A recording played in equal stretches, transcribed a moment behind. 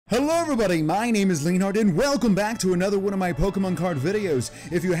Hello everybody, my name is Leonhart and welcome back to another one of my Pokemon card videos.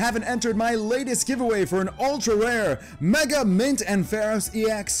 If you haven't entered my latest giveaway for an ultra rare Mega Mint and Pharos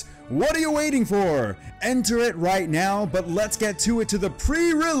EX, what are you waiting for? Enter it right now, but let's get to it to the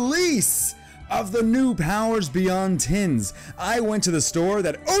pre-release of the new Powers Beyond tins. I went to the store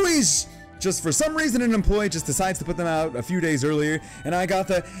that always, just for some reason an employee just decides to put them out a few days earlier, and I got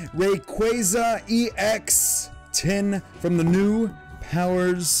the Rayquaza EX tin from the new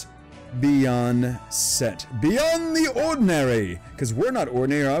Powers Beyond set. Beyond the ordinary, because we're not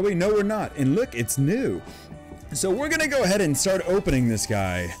ordinary, are we? No, we're not. And look, it's new. So we're gonna go ahead and start opening this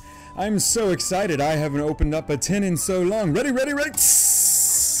guy. I'm so excited. I haven't opened up a tin in so long. Ready, ready, ready.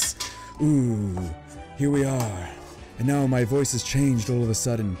 Ooh, here we are. And now my voice has changed all of a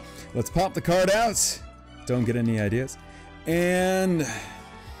sudden. Let's pop the card out. Don't get any ideas. And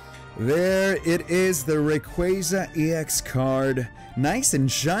there it is, the Rayquaza EX card. Nice and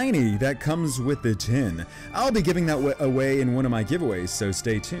shiny. That comes with the tin. I'll be giving that away in one of my giveaways, so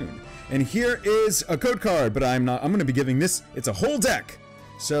stay tuned. And here is a code card, but I'm going to be giving this. It's a whole deck.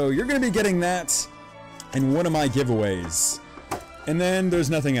 So you're going to be getting that in one of my giveaways. And then there's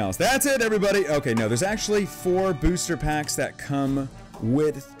nothing else. That's it, everybody. Okay, no, there's actually 4 booster packs that come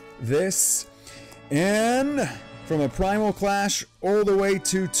with this. And from a Primal Clash all the way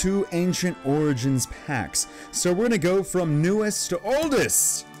to 2 Ancient Origins packs. So we're gonna go from newest to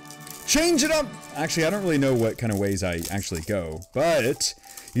oldest. Change it up! Actually, I don't really know what kind of ways I actually go, but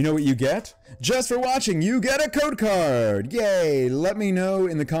you know what you get? Just for watching, you get a code card! Yay! Let me know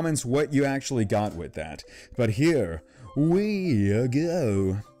in the comments what you actually got with that. But here we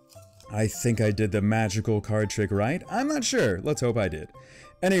go. I think I did the magical card trick right. I'm not sure. Let's hope I did.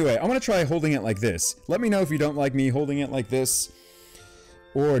 Anyway, I'm gonna try holding it like this. Let me know if you don't like me holding it like this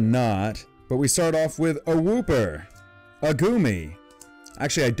or not. But we start off with a Wooper, a Goomy.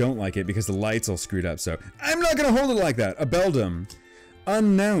 Actually, I don't like it because the light's all screwed up, so I'm not gonna hold it like that. A Beldum,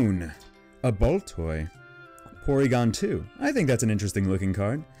 Unknown, a Boltoy, Porygon 2. I think that's an interesting looking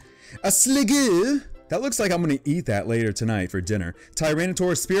card. A Sliggoo. That looks like I'm gonna eat that later tonight for dinner.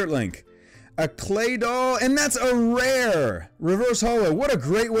 Tyranitar Spirit Link. A Claydol, and that's a rare! Reverse Holo, what a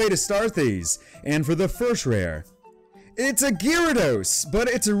great way to start these. And for the first rare, it's a Gyarados, but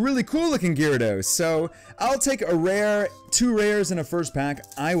it's a really cool looking Gyarados. So I'll take a rare, 2 rares in a first pack.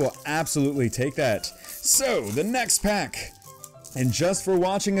 I will absolutely take that. So the next pack, and just for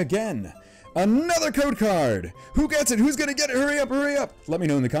watching again, another code card. Who gets it? Who's gonna get it? Hurry up, hurry up. Let me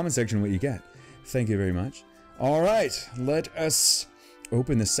know in the comment section what you get. Thank you very much. All right, let us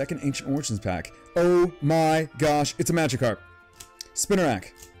open the second Ancient Origins pack. Oh my gosh, it's a Magikarp,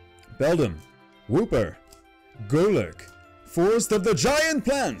 Spinarak, Beldum, Wooper, Golurk, Forest of the Giant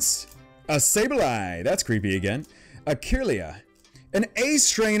Plants, a Sableye, that's creepy again, a Kirlia, an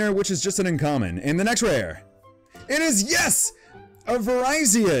Ace Trainer, which is just an uncommon, and the next rare, it is, yes, a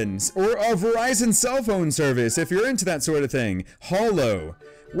Verizon, or a Verizon cell phone service, if you're into that sort of thing. Holo.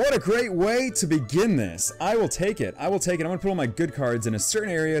 What a great way to begin this. I will take it. I will take it. I'm going to put all my good cards in a certain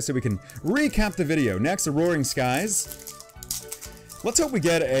area so we can recap the video. Next, the Roaring Skies. Let's hope we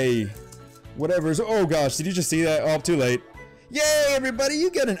get a whatever's. Oh gosh, did you just see that? Oh, too late. Yay, everybody,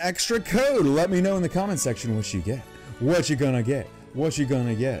 you get an extra code. Let me know in the comment section what you get. What you gonna get? What you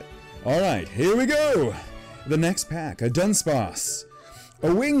gonna get? All right, here we go. The next pack, a Dunsparce, a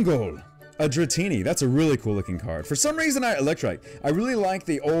Wingull, a Dratini. That's a really cool looking card. For some reason, Electrike. I really like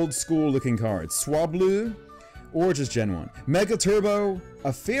the old school looking cards. Swablu, or just Gen 1. Mega Turbo, a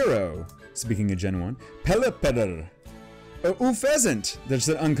Fearow. Speaking of Gen 1. Pelipper, a Pheasant. That's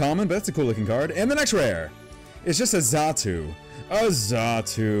an uncommon, but that's a cool looking card. And the next rare, it's just a Xatu. A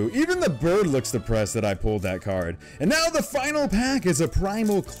Xatu. Even the bird looks depressed that I pulled that card. And now the final pack is a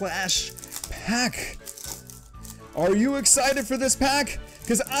Primal Clash pack. Are you excited for this pack?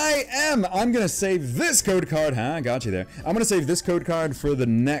 Because I am. I'm going to save this code card. Huh? I got you there. I'm going to save this code card for the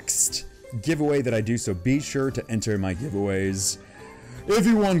next giveaway that I do, so be sure to enter my giveaways if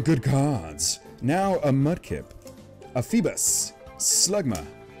you want good cards. Now, a Mudkip, a Phoebus, Slugma,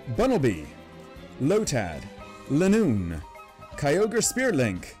 Bunnelby, Lotad, Lanoon, Kyogre Spirit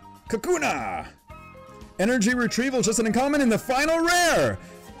Link, Kakuna, Energy Retrieval, just an uncommon, and the final rare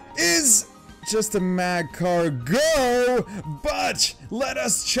is just a Magcargo, but let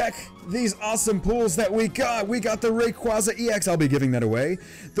us check these awesome pulls that we got. We got the Rayquaza EX, I'll be giving that away,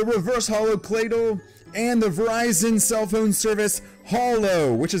 the Reverse Holo Claydol, and the Verizon cell phone service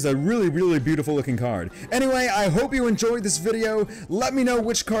Holo, which is a really, really beautiful looking card. Anyway, I hope you enjoyed this video. Let me know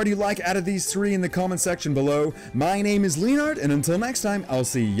which card you like out of these 3 in the comment section below. My name is Leonhart, and until next time, I'll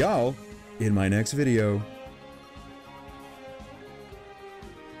see y'all in my next video.